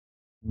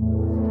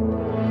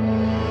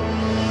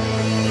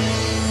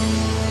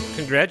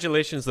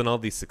congratulations on all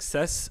the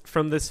success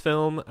from this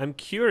film. I'm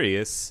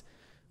curious,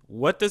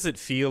 what does it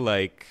feel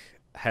like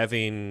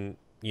having,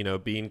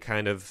 being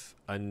kind of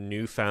a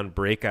newfound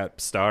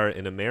breakout star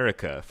in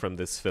America from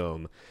this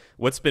film?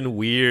 What's been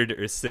weird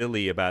or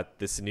silly about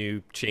this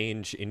new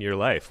change in your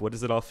life? What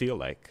does it all feel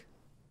like?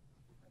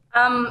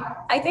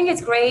 I think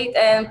it's great,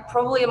 and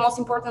probably the most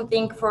important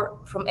thing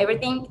from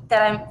everything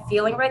that I'm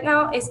feeling right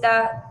now is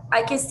that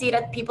I can see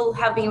that people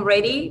have been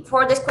ready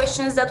for these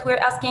questions that we're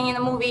asking in the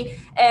movie,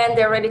 and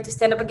they're ready to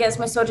stand up against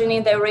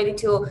misogyny. They're ready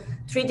to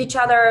treat each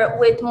other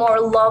with more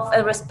love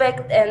and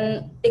respect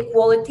and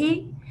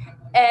equality.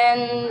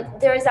 And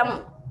there is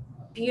some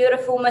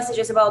beautiful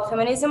messages about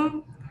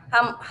feminism,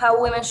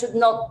 how women should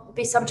not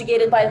be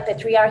subjugated by the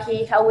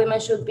patriarchy, how women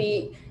should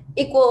be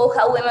equal,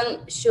 how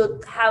women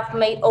should have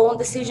made own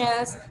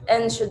decisions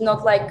and should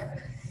not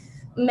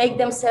make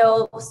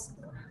themselves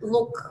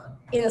look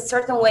in a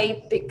certain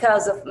way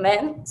because of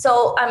men.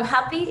 So I'm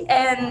happy,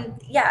 and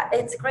yeah,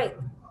 it's great.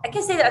 I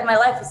can say that my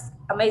life is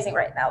amazing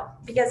right now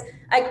because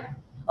I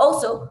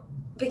also,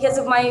 because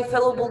of my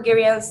fellow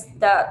Bulgarians,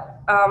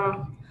 that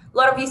a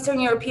lot of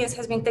Eastern Europeans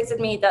has been texted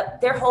me that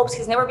their hopes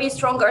has never been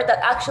stronger, that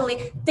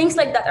actually things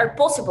like that are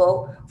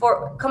possible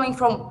for coming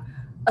from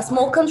a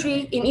small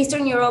country in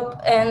Eastern Europe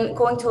and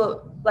going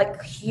to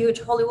a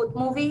huge Hollywood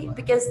movie,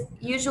 because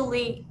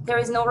usually there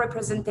is no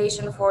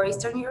representation for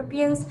Eastern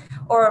Europeans,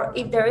 or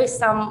if there is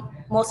some,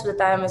 most of the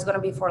time it's going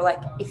to be for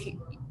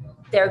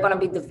they're going to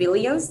be the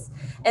villains.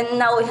 And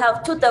now we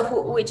have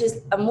Tutar, which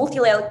is a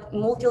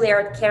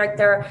multi-layered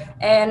character,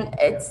 and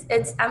it's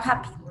I'm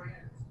happy.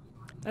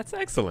 That's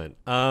excellent.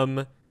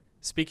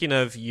 Speaking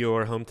of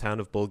your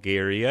hometown of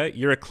Bulgaria,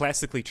 you're a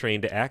classically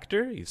trained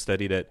actor. You've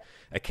studied at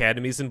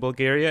academies in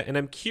Bulgaria, and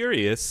I'm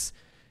curious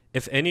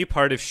if any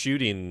part of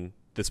shooting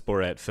this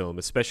Borat film,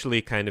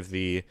 especially kind of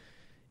the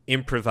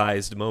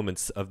improvised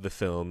moments of the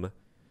film,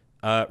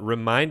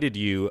 reminded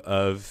you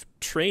of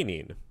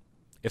training.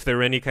 If there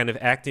were any kind of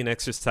acting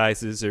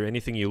exercises or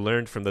anything you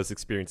learned from those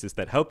experiences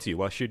that helped you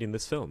while shooting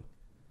this film.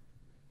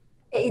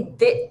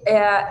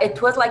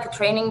 It was like a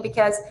training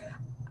because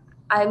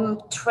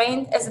I'm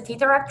trained as a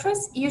theater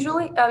actress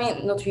usually. I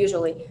mean, not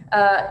usually,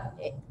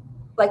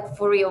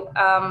 for real,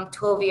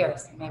 12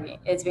 years, maybe.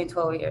 It's been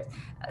 12 years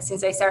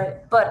since I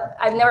started, but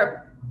I've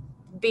never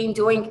been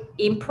doing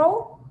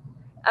improv.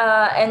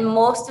 And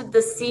most of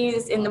the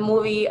scenes in the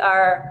movie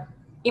are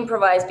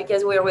improvised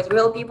because we're with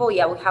real people.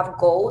 Yeah, we have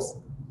goals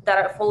that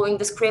are following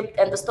the script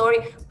and the story,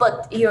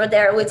 but you're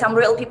there with some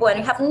real people and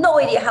you have no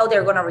idea how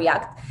they're going to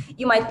react.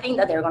 You might think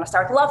that they're going to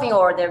start laughing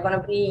or they're going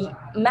to be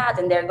mad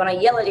and they're going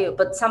to yell at you,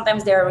 but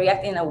sometimes they're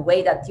reacting in a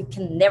way that you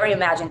can never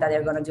imagine that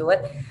they're going to do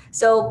it.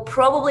 So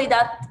probably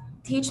that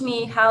teach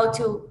me how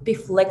to be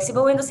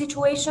flexible in the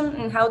situation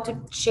and how to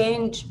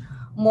change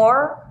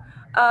more.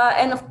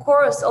 And of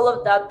course, all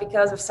of that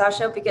because of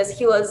Sacha, because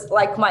he was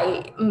like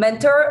my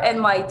mentor and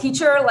my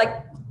teacher,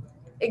 like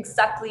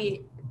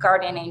exactly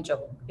guardian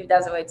angel, if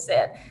that's the way to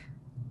say it.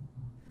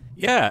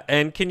 Yeah,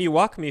 and can you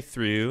walk me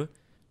through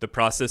the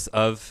process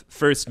of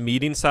first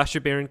meeting Sacha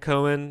Baron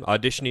Cohen,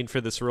 auditioning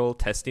for this role,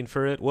 testing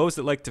for it? What was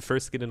it like to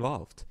first get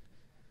involved?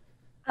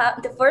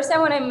 The first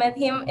time when I met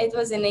him, it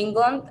was in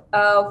England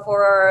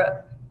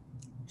for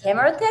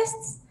camera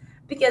tests,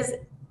 because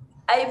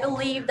I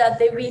believe that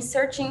they've been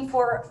searching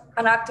for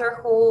an actor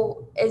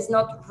who is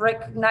not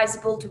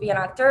recognizable to be an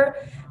actor,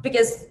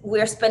 because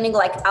we're spending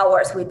like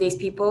hours with these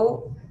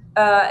people.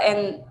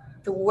 And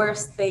the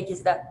worst thing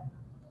is that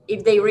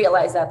if they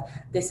realize that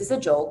this is a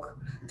joke,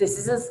 this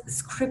is a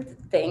scripted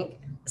thing,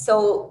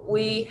 so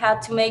we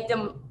had to make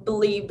them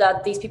believe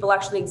that these people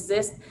actually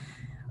exist,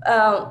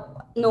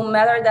 no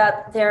matter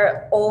that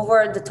they're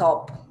over the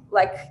top,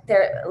 like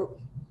they're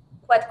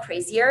quite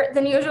crazier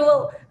than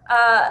usual.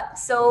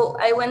 So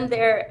I went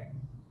there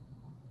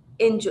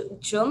in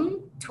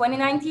June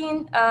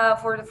 2019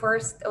 for the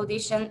first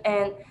audition,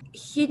 and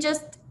he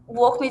just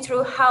walked me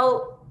through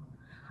how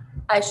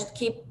I should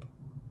keep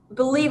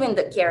believing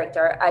the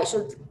character. I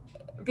should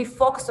be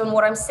focused on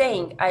what I'm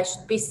saying. I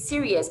should be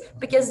serious,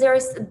 because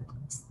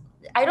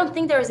I don't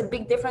think there is a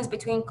big difference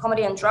between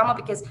comedy and drama,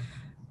 because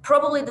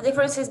probably the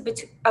difference is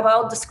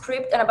about the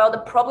script and about the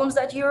problems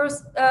that you're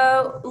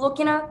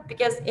looking at,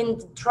 because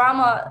in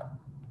drama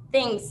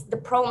things, the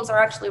problems are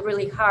actually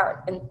really hard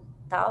and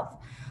tough.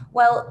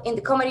 Well, in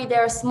the comedy,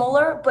 they're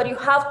smaller, but you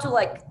have to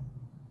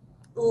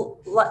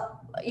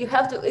you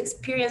have to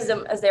experience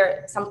them as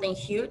they're something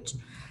huge.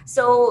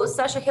 So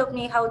Sasha helped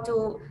me how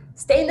to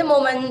stay in the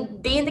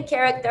moment, be in the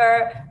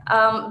character,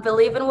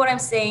 believe in what I'm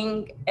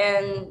saying,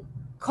 and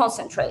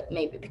concentrate,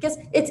 maybe, because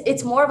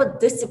it's more of a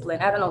discipline.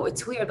 I don't know,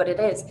 it's weird, but it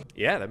is.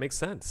 Yeah, that makes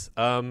sense.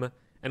 And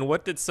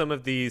what did some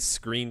of these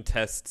screen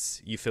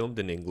tests you filmed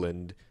in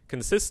England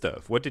consist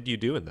of? What did you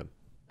do in them?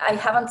 I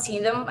haven't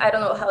seen them. I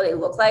don't know how they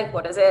look like.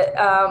 What is it?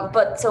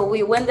 But so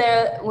we went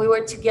there. We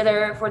were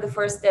together for the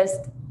first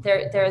test.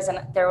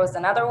 There was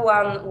another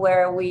one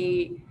where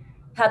we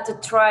had to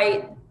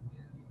try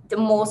the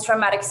most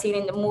dramatic scene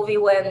in the movie,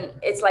 when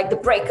it's like the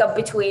breakup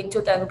between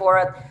Tutar and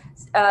Borat.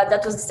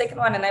 That was the second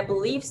one, and I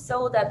believe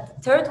so that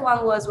the third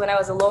one was when I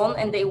was alone,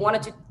 and they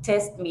wanted to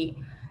test me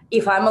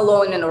if I'm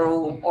alone in a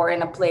room or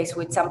in a place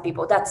with some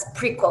people. That's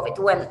pre-COVID,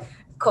 when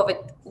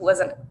COVID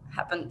wasn't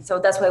happened. So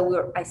that's why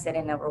I said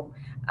in a room.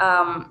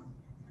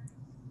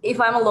 If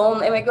I'm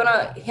alone, am I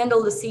gonna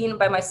handle the scene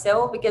by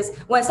myself? Because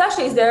when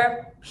Sasha is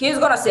there, he's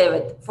gonna save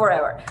it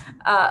forever.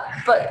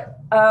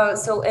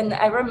 And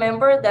I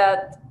remember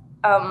that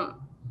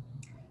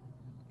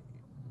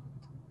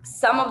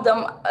some of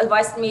them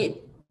advised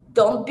me,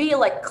 don't be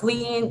like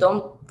clean,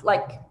 don't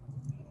like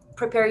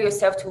prepare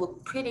yourself to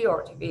look pretty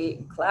or to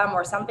be glam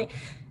or something.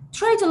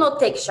 Try to not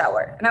take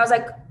shower. And I was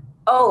like,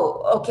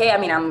 oh, okay. I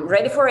mean, I'm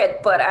ready for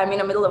it, but I'm in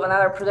the middle of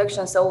another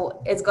production,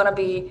 so it's gonna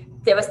be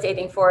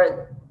devastating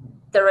for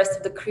the rest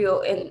of the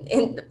crew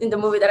in the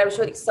movie that I'm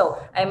shooting.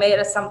 So I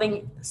made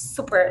something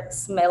super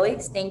smelly,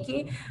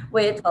 stinky,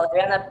 with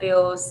valeriana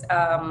pills,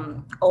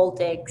 old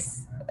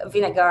eggs,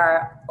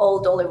 vinegar,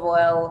 old olive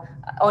oil,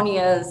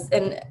 onions,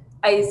 and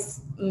I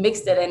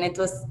mixed it, and it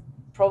was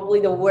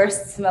probably the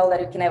worst smell that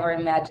you can ever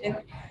imagine.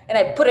 And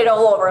I put it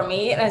all over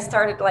me, and I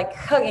started like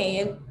hugging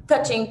and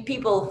touching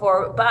people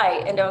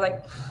and they were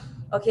like,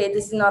 okay,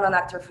 this is not an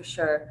actor for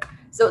sure.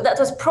 So that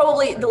was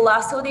probably the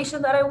last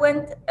audition that I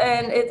went,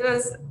 and it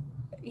was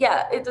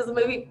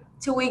maybe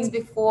 2 weeks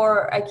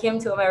before I came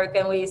to America,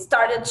 and we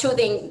started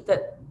shooting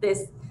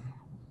this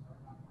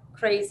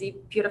crazy,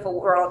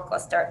 beautiful roller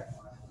coaster.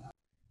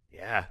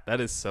 Yeah, that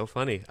is so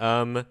funny.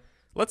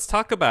 Let's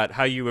talk about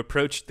how you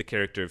approached the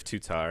character of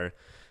Tutar.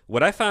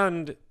 What I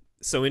found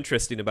so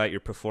interesting about your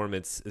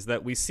performance is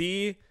that we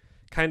see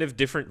kind of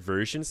different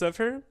versions of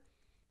her.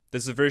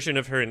 There's a version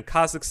of her in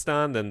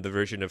Kazakhstan, then the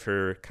version of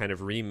her kind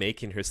of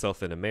remaking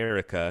herself in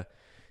America.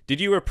 Did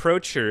you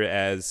approach her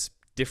as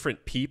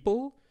different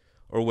people,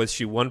 or was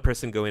she one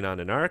person going on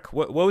an arc?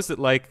 What was it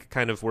like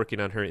kind of working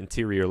on her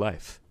interior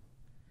life?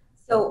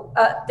 So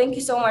thank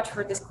you so much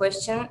for this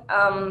question.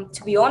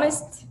 To be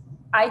honest,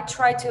 I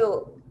try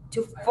to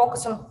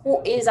focus on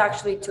who is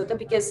actually Tuta,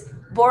 because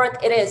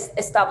Borat, it is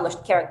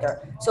established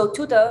character. So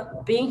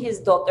Tuta, being his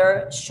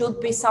daughter, should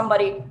be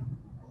somebody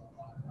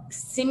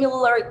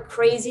similar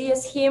crazy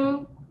as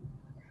him,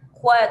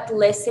 quite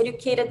less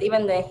educated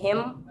even than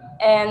him,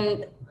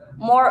 and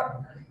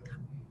more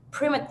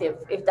primitive,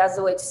 if that's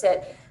the way to say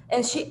it.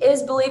 And she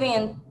is believing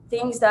in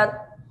things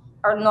that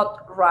are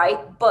not right,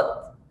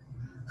 but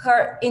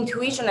her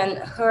intuition and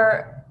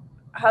her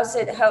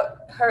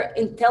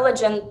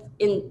intelligence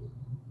in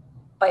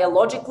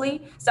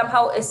biologically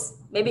somehow is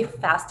maybe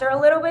faster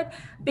a little bit,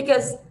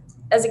 because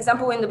as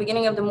example, in the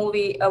beginning of the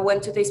movie,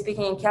 when today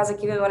speaking in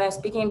Kazakh, even when I'm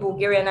speaking in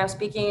Bulgarian, I'm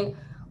speaking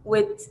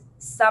with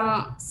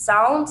some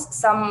sounds,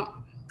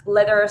 some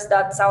letters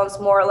that sounds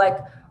more like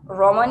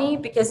Romani,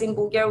 because in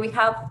Bulgaria we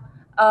have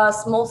a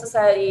small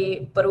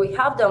society, but we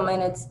have them,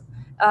 and it's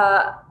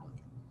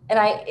and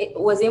it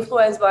was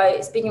influenced by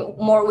speaking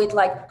more with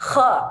like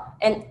ha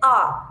and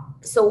ah.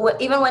 So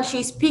even when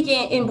she's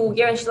speaking in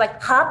Bulgarian, she's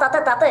like ha ta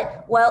ta ta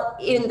ta. Well,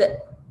 in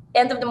the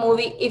end of the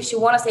movie, if she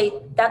wanna say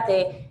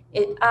tate,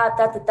 it ta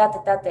ta ta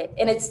ta ta,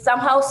 and it's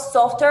somehow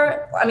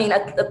softer. I mean,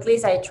 at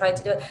least I try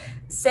to do it.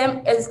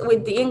 Same as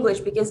with the English,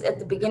 because at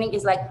the beginning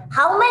it's like,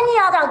 how many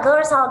other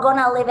girls are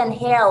gonna live in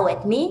here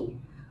with me?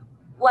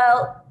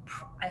 Well,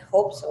 I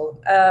hope so.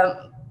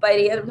 By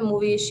the end of the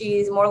movie,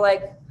 she's more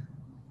like,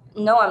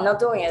 no, I'm not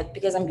doing it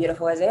because I'm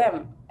beautiful as I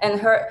am. And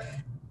her,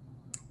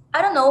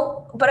 I don't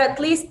know, but at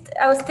least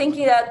I was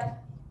thinking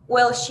that,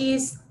 well,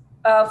 she's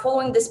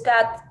following this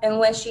path, and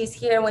when she's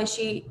here, when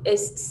she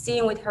is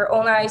seeing with her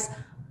own eyes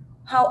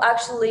how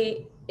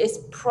actually is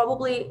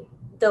probably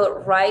the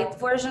right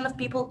version of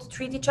people to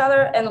treat each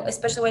other, and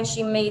especially when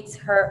she meets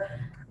her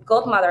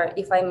godmother,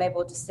 if I'm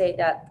able to say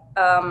that,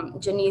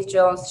 Janice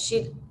Jones,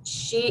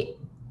 she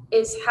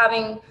is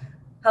having,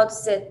 how to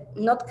say,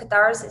 not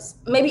catharsis.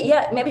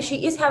 Maybe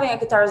she is having a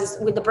catharsis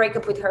with the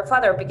breakup with her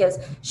father, because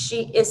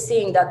she is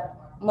seeing that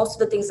most of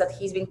the things that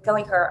he's been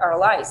telling her are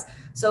lies.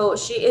 So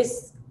she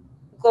is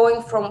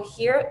going from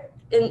here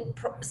and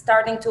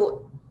starting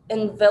to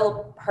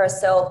envelop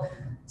herself.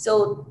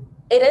 So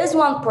it is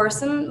one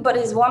person, but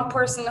it's one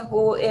person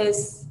who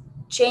is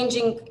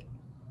changing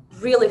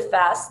really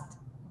fast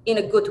in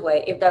a good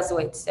way, if that's the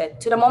way to say it,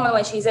 to the moment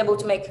when she's able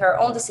to make her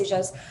own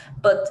decisions,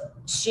 but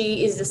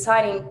she is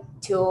deciding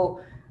to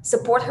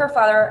support her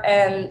father,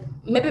 and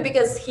maybe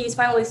because he's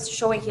finally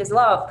showing his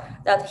love,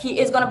 that he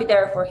is going to be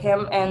there for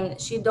him, and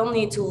she don't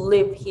need to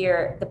live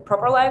here the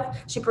proper life.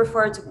 She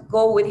preferred to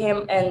go with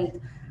him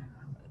and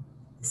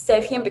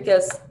save him,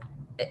 because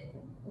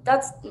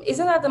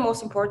isn't that the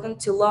most important,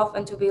 to love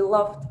and to be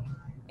loved?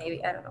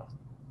 Maybe, I don't know.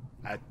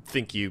 I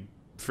think you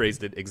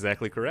phrased it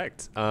exactly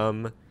correct.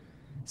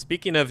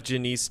 Speaking of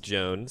Janice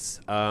Jones,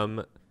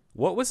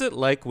 what was it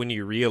like when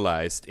you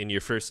realized in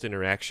your first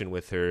interaction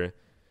with her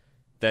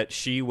that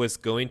she was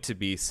going to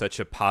be such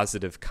a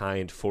positive,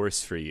 kind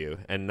force for you,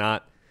 and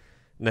not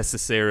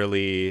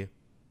necessarily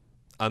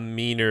a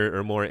meaner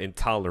or more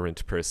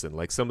intolerant person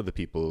like some of the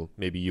people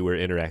maybe you were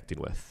interacting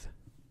with?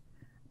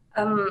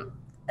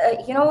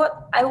 You know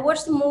what? I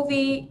watched the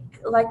movie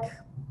like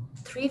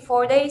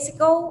 4 days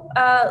ago,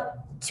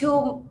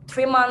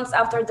 2-3 months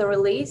after the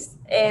release,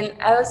 and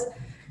I was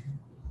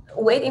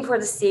waiting for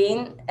the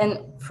scene. And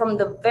from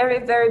the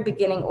very, very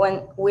beginning,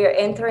 when we're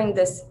entering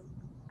this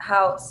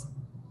house,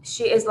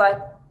 she is like,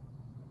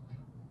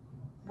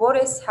 what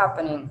is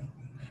happening?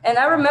 And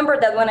I remember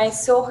that when I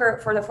saw her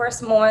for the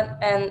first moment,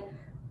 and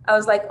I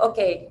was like,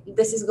 okay,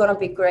 this is gonna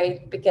be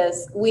great,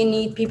 because we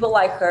need people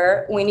like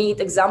her, we need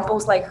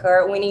examples like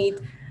her, we need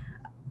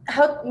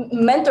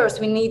mentors,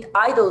 we need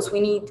idols, we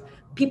need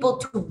people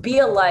to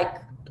be like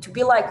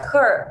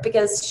her,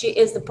 because she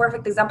is the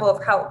perfect example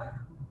of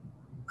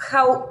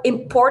how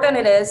important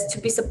it is to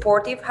be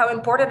supportive, how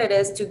important it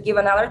is to give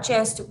another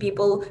chance to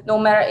people, no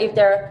matter if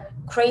they're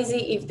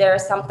crazy, if they're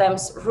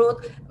sometimes rude,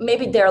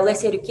 maybe they're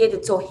less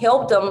educated. So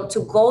help them to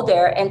go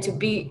there and to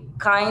be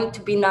kind,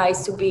 to be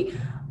nice, to be,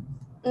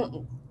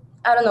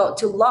 I don't know,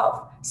 to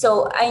love.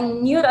 So I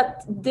knew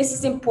that this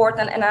is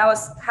important, and I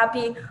was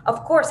happy.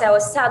 Of course, I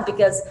was sad,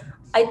 because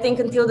I think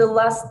until the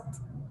last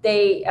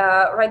day,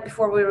 right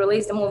before we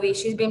released the movie,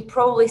 she's been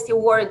probably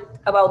still worried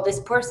about this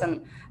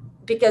person,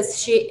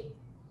 because she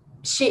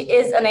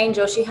is an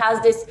angel. She has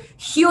this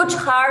huge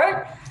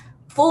heart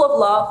full of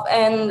love,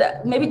 and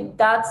maybe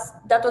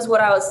that was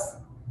what I was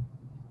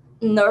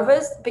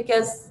nervous,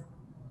 because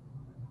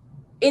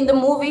in the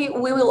movie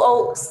we will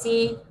all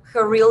see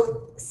her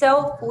real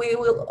self. We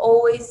will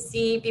always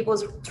see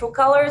people's true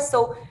colors,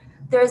 so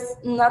there's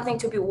nothing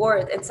to be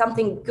worried, and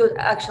something good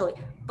actually.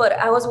 But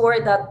I was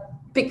worried that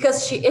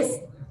because she is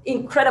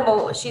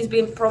incredible, she's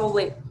been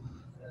probably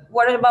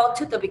worried about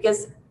Tutar,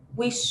 because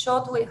we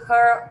shot with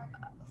her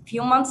a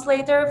few months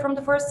later from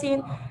the first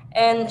scene,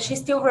 and she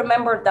still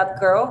remembered that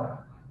girl.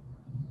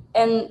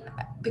 And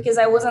because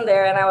I wasn't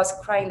there, and I was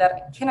crying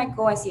that, can I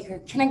go and see her?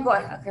 Can I go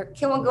and hug her?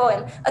 Can we go?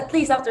 And at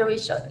least after we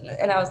shot,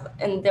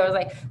 and they was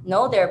like,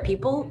 no, there are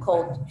people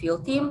called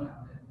field team.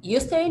 You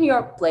stay in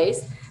your place.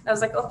 And I was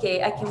like,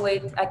 okay, I can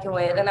wait.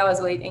 And I was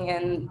waiting,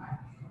 and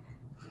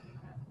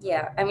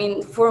yeah, I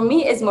mean, for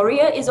me, as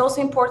Maria is also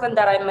important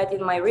that I met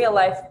in my real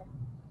life.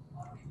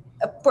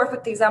 A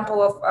perfect example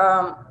of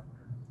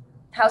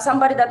how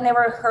somebody that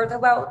never heard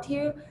about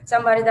you,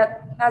 somebody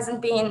that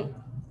hasn't been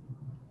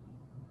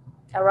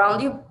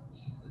around you,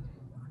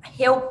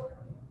 help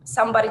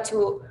somebody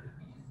to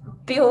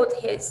build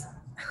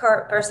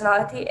her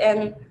personality,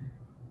 and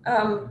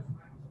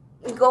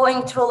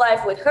going through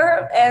life with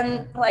her,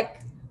 and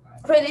like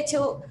ready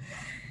to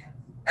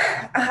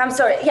I'm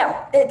sorry,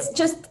 yeah, it's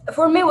just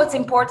for me what's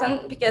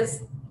important,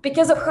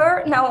 because of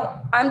her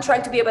now I'm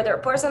trying to be a better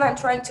person. I'm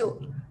trying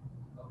to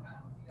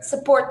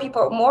support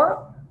people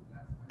more,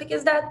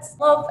 because that's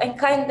love and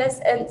kindness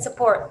and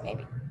support,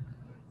 maybe.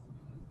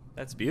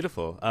 That's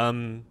beautiful.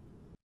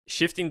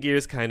 Shifting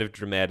gears kind of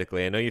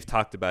dramatically, I know you've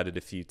talked about it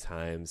a few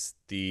times.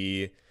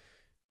 The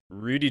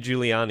Rudy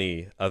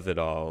Giuliani of it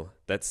all.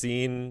 That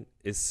scene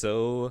is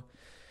so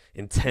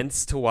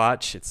intense to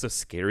watch. It's so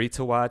scary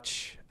to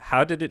watch.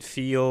 How did it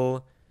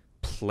feel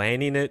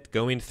planning it,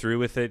 going through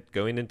with it,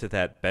 going into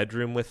that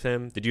bedroom with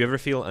him? Did you ever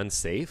feel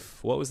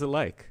unsafe? What was it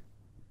like?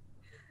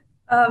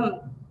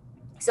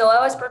 So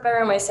I was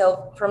preparing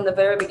myself from the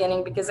very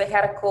beginning, because I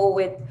had a call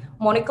with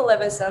Monica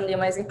Levinson, the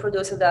amazing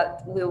producer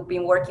that we've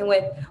been working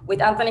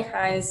with Anthony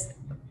Hines,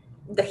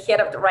 the head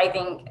of the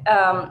writing,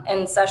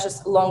 and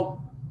Sacha's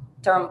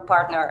long-term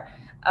partner,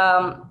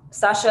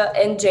 Sacha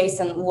and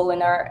Jason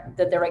Wooliner,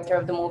 the director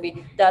of the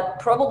movie, that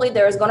probably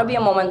there's going to be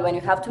a moment when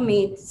you have to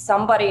meet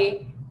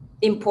somebody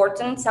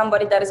important,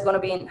 somebody that is going to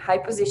be in high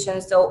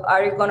position. So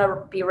are you going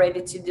to be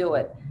ready to do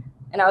it?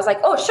 And I was like,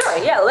 oh, sure,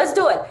 yeah, let's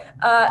do it.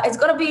 It's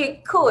going to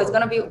be cool. It's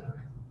going to be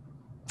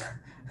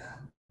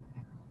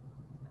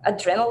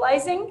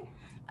adrenalizing.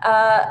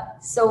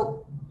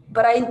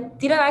 But I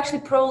didn't actually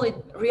probably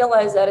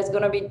realize that it's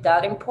going to be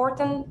that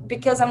important,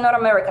 because I'm not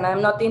American.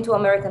 I'm not into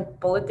American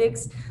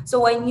politics.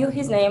 So I knew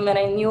his name, and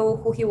I knew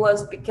who he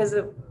was because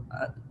of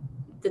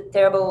the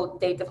terrible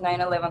date of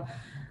 9/11.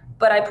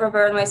 But I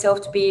prepared myself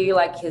to be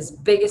like his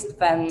biggest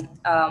fan,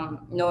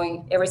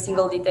 knowing every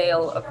single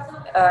detail of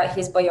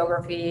his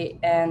biography.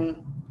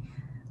 And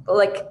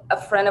like a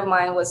friend of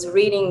mine was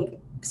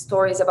reading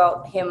stories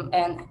about him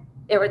and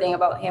everything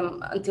about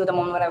him until the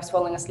moment when I was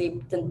falling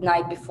asleep the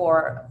night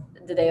before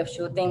the day of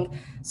shooting.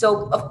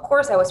 So of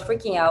course I was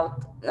freaking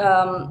out,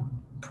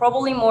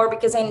 probably more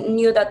because I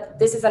knew that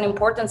this is an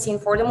important scene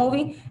for the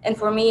movie. And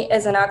for me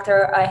as an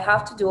actor, I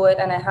have to do it,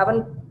 and I have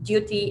a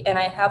duty, and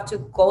I have to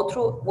go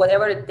through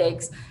whatever it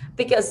takes,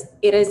 because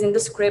it is in the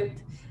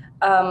script.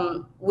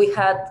 We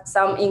had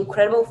some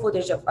incredible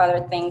footage of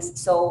other things.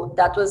 So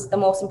that was the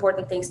most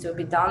important things to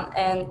be done.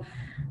 And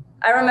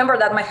I remember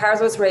that my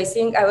heart was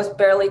racing. I was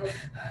barely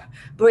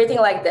breathing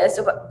like this,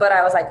 but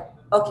I was like,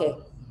 okay,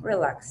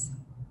 relax.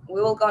 We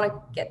will gonna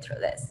get through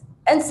this.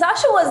 And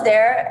Sacha was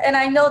there, and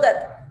I know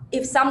that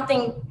if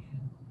something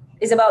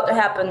is about to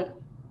happen,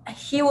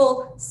 he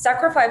will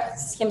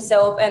sacrifice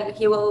himself, and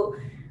he will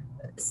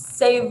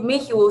save me,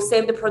 he will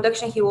save the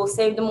production, he will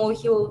save the movie,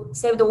 he will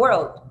save the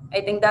world.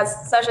 I think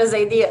that's Sacha's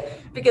idea,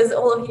 because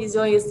all of he's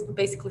doing is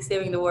basically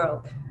saving the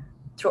world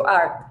through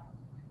art.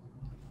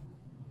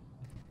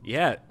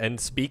 Yeah, and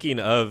speaking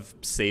of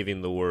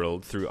saving the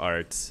world through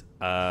art,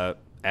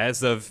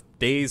 as of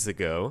days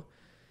ago,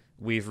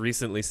 we've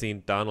recently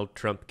seen Donald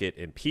Trump get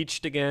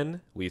impeached again.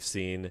 We've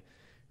seen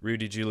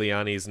Rudy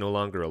Giuliani is no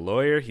longer a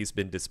lawyer. He's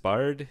been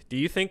disbarred. Do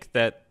you think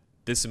that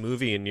this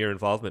movie and your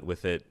involvement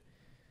with it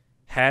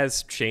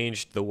has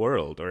changed the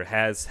world or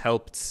has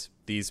helped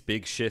these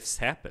big shifts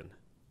happen?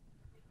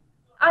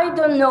 I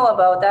don't know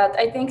about that.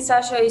 I think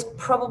Sasha is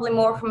probably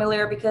more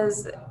familiar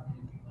because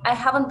I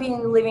haven't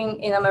been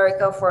living in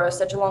America for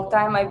such a long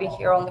time. I've been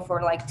here only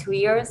for like 2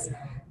 years.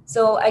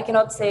 So I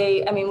cannot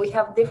say, I mean, we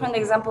have different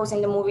examples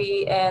in the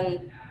movie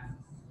and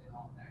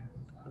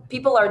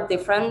people are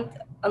different.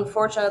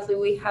 Unfortunately,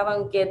 we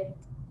haven't get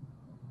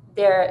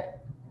there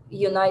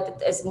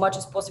united as much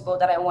as possible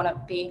that I want to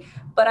be.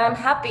 But I'm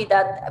happy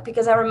that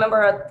because I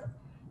remember at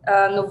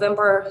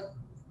November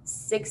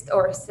 6th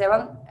or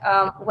 7th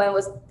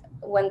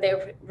when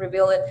they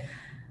revealed it,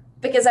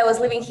 because I was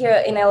living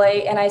here in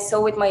LA and I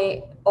saw with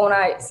my own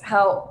eyes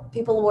how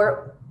people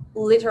were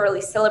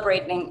literally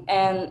celebrating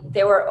and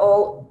they were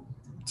all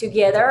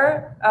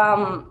together,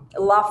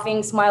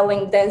 laughing,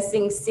 smiling,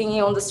 dancing,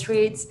 singing on the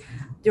streets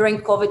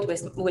during COVID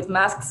with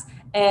masks.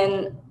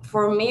 And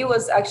for me, it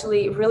was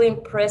actually really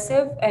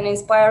impressive and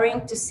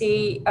inspiring to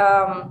see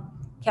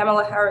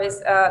Kamala Harris,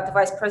 the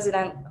vice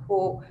president,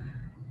 who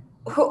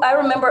I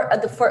remember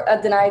at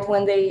the night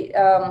when they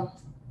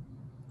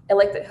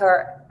elected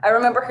her. I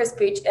remember her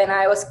speech and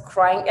I was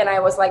crying and I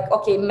was like,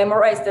 okay,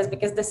 memorize this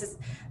because this is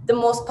the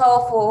most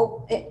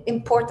powerful,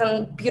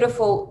 important,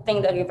 beautiful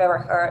thing that you've ever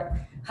heard.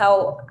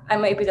 How I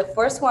may be the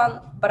first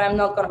one, but I'm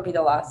not going to be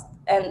the last.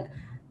 And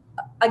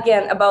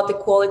again, about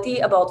equality,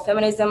 about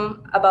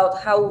feminism,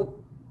 about how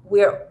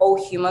we're all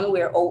human,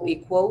 we're all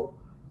equal.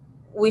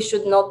 We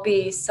should not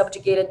be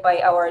subjugated by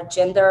our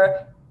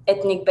gender,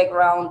 ethnic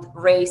background,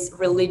 race,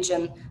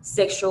 religion,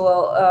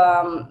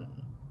 sexuality,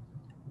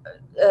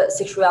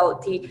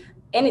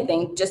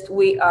 anything. Just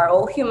we are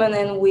all human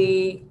and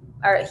we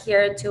are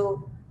here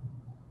to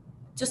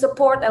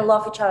support and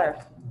love each other.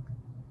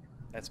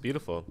 That's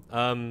beautiful.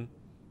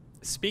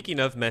 Speaking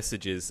of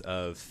messages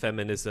of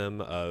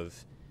feminism,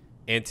 of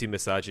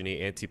anti-misogyny,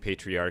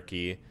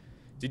 anti-patriarchy,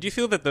 did you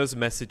feel that those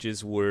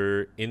messages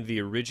were in the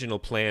original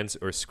plans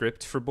or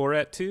script for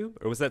Borat 2?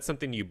 Or was that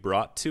something you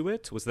brought to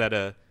it? Was that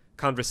a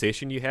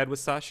conversation you had with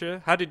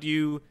Sacha? How did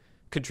you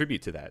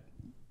contribute to that?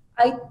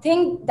 I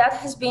think that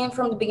has been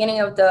from the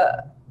beginning of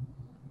the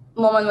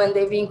moment when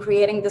they've been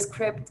creating the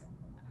script,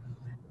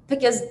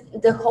 because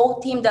the whole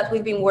team that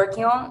we've been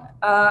working on,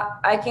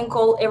 I can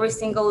call every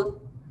single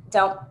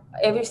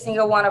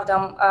one of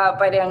them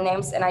by their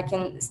names, and I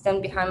can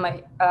stand behind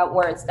my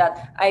words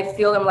that I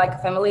feel them like a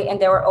family, and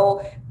they were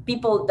all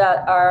people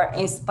that are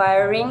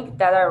inspiring,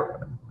 that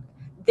are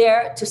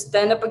there to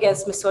stand up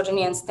against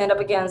misogyny and stand up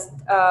against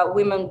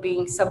women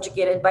being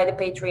subjugated by the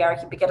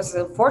patriarchy, because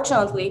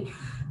unfortunately,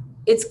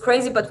 it's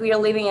crazy, but we are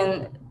living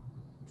in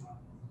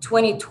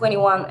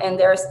 2021 and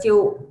there are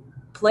still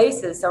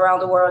places around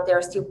the world, there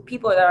are still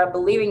people that are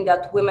believing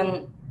that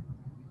women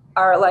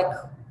are like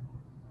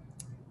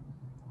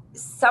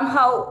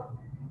somehow,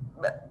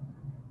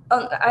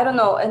 I don't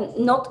know, and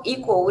not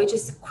equal, which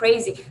is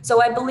crazy.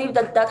 So I believe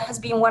that that has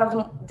been one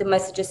of the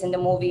messages in the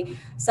movie.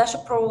 Sasha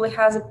probably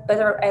has a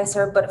better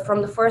answer, but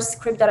from the first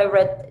script that I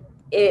read,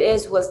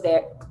 it was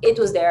there.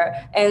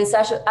 And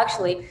Sasha,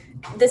 actually,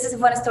 this is a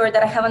funny story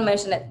that I haven't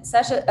mentioned it.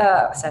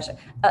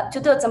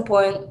 Tutar at some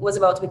point was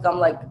about to become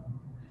like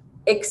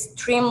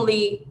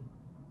extremely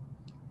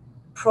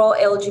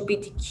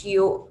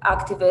pro-LGBTQ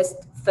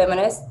activist,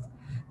 feminist.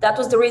 That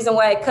was the reason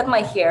why I cut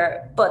my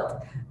hair,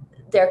 but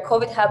their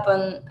COVID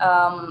happened.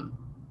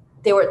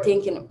 They were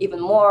thinking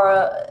even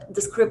more.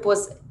 The script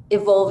was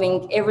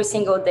evolving every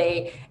single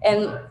day,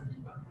 and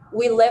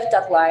we left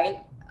that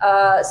line.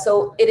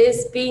 So it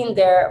is being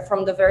there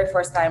from the very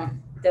first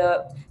time,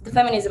 the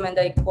feminism and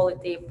the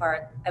equality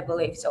part, I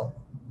believe so.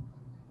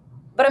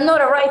 But I'm not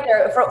a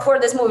writer for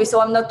this movie, so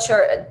I'm not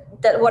sure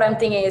that what I'm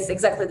thinking is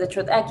exactly the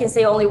truth. I can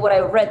say only what I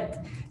read.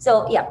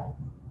 So yeah.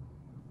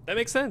 That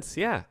makes sense.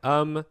 Yeah.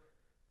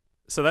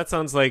 So that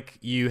sounds like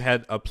you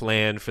had a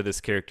plan for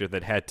this character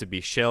that had to be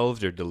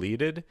shelved or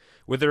deleted.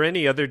 Were there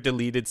any other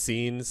deleted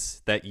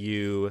scenes that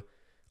you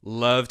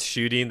loved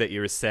shooting that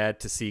you were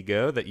sad to see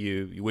go, that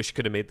you wish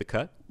could have made the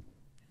cut?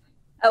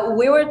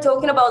 We were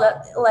talking about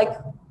that like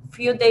a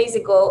few days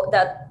ago,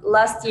 that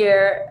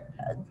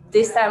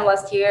this time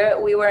last year,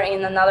 we were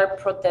in another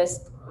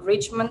protest,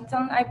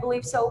 Richmondton, I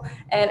believe so.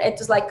 And it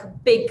was like a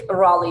big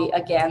rally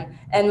again.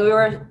 And we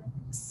were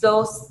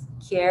so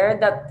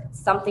scared that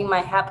something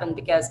might happen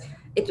because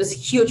it was a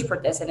huge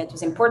protest and it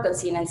was important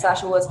scene. And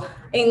Sasha was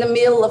in the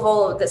middle of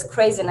all of this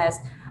craziness.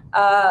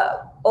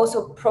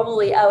 Also,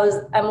 probably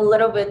I'm a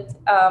little bit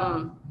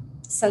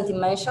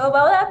sentimental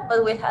about that,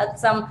 but we had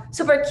some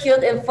super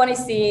cute and funny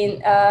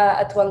scene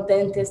at one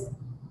dentist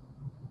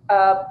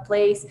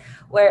place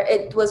where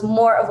it was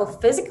more of a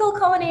physical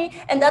comedy.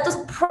 And that was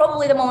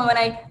probably the moment when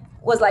I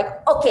was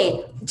like,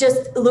 okay,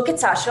 just look at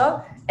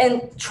Sasha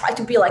and try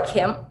to be like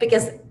him,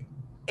 because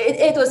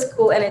it was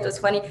cool and it was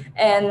funny.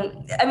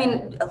 And I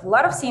mean, a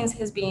lot of scenes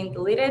has been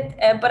deleted,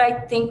 but I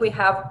think we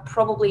have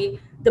probably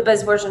the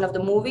best version of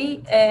the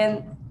movie.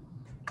 And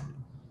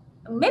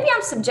maybe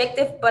I'm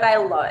subjective, but I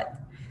love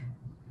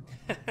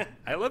it.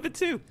 I love it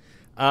too.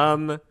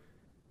 Um,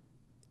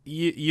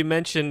 you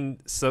mentioned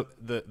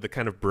the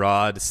kind of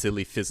broad,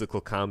 silly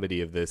physical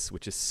comedy of this,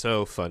 which is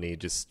so funny,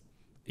 just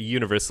a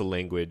universal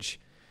language.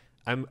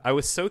 I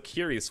was so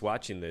curious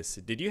watching this.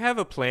 Did you have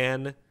a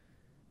plan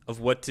of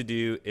what to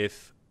do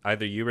if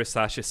either you or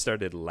Sasha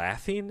started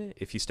laughing,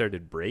 if you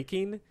started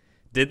breaking?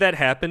 Did that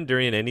happen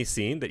during any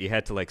scene that you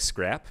had to like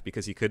scrap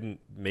because you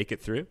couldn't make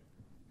it through?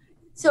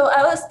 So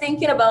I was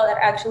thinking about that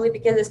actually,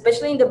 because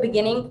especially in the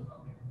beginning,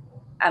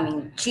 I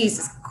mean,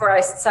 Jesus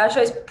Christ, Sasha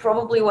is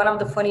probably one of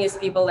the funniest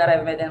people that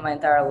I've met in my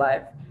entire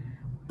life.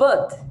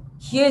 But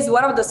he is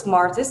one of the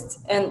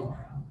smartest and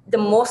the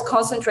most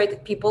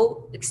concentrated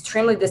people,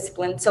 extremely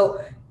disciplined.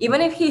 So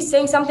even if he's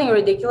saying something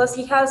ridiculous,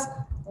 he has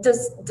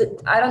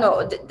I don't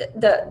know,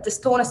 the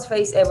stonest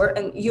face ever.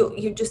 And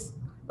you just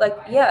like,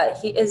 yeah,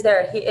 he is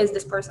there. He is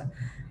this person.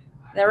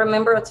 And I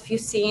remember a few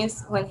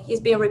scenes when he's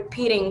been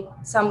repeating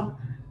some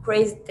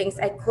crazy things.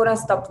 I couldn't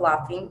stop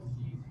laughing.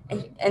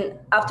 And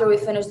after we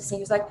finished the scene,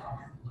 he was like,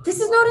 "This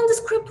is not in the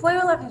script. Why are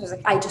you laughing?" I was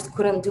like, "I just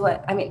couldn't do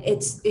it. I mean,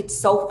 it's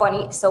so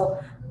funny." So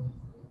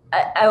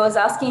I was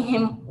asking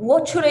him,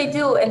 "What should I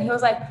do?" And he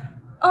was like,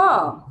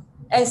 "Oh,"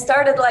 and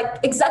started like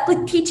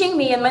exactly teaching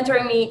me and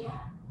mentoring me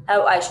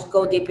how I should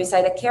go deep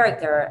inside the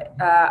character,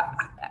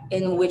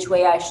 in which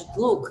way I should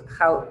look,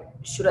 how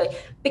should I?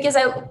 Because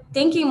I'm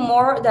thinking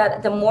more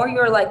that the more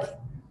you're like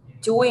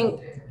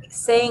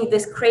saying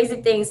these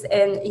crazy things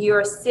and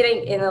you're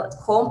sitting in a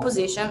calm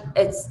position,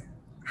 it's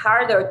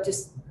harder to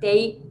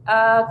stay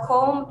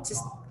calm,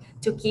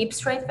 to keep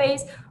straight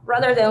face,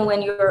 rather than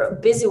when you're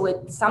busy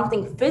with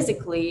something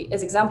physically.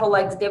 As example,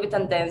 like the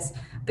debutante dance,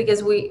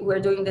 because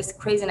we're doing this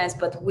craziness,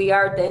 but we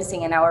are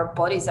dancing and our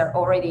bodies are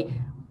already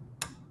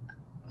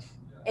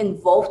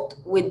involved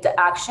with the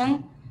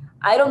action.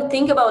 I don't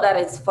think about that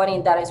as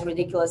funny, that is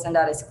ridiculous, and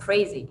that is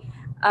crazy.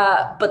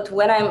 But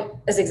when I'm,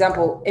 as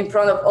example, in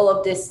front of all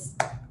of this,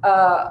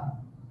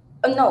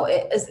 no,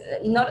 it's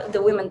not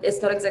the women.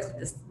 It's not exactly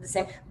the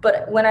same.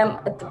 But when I'm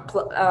at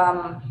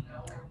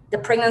the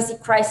pregnancy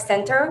crisis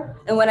center,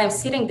 and when I'm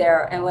sitting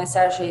there, and when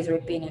Sasha is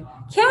repeating,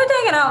 "Can we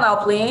take it out now,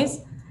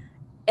 please?"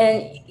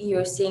 and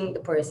you're seeing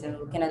the person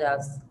looking at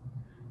us,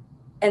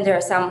 and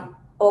there's some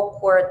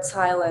awkward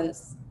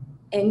silence,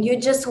 and you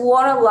just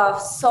want to laugh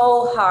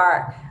so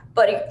hard,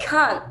 but you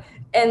can't.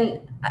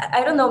 And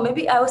I don't know,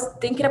 maybe I was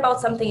thinking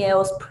about something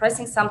else,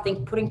 pressing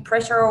something, putting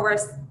pressure over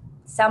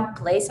some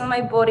place on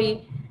my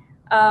body.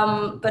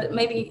 But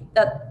maybe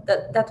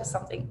that was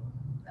something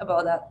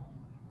about that.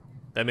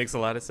 That makes a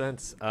lot of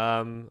sense.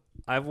 I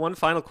have one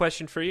final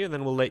question for you, and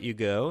then we'll let you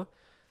go.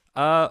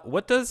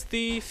 What does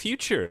the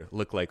future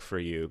look like for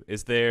you?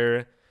 Is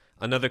there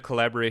another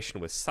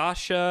collaboration with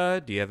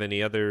Sasha? Do you have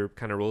any other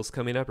kind of roles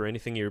coming up or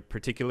anything you're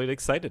particularly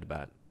excited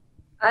about?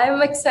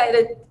 I'm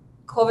excited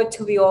COVID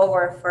to be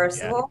over,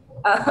 first of Yeah.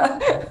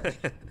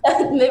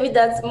 all. Maybe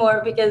that's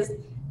more because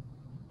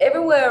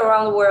everywhere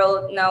around the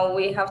world now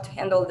we have to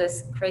handle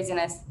this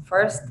craziness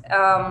first.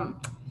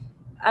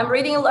 I'm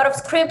reading a lot of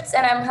scripts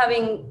and I'm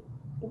having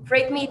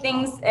great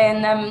meetings,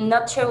 and I'm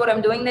not sure what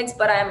I'm doing next,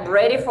 but I'm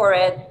ready for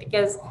it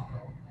because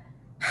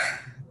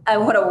I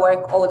want to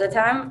work all the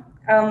time.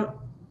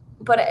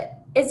 But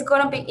it's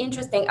gonna be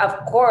interesting. Of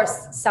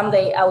course,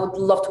 someday I would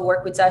love to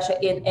work with Sasha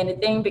in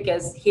anything,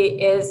 because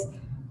he is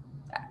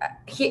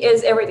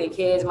everything.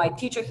 He is my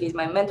teacher. He's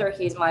my mentor.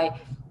 He's my,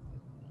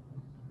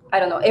 I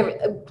don't know,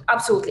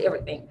 absolutely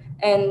everything.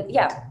 And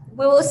yeah,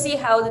 we will see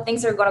how the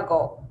things are gonna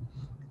go.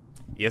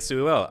 Yes,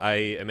 we will. I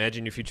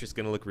imagine your future is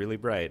going to look really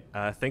bright.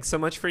 Thanks so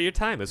much for your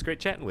time. It was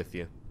great chatting with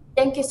you.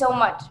 Thank you so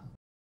much.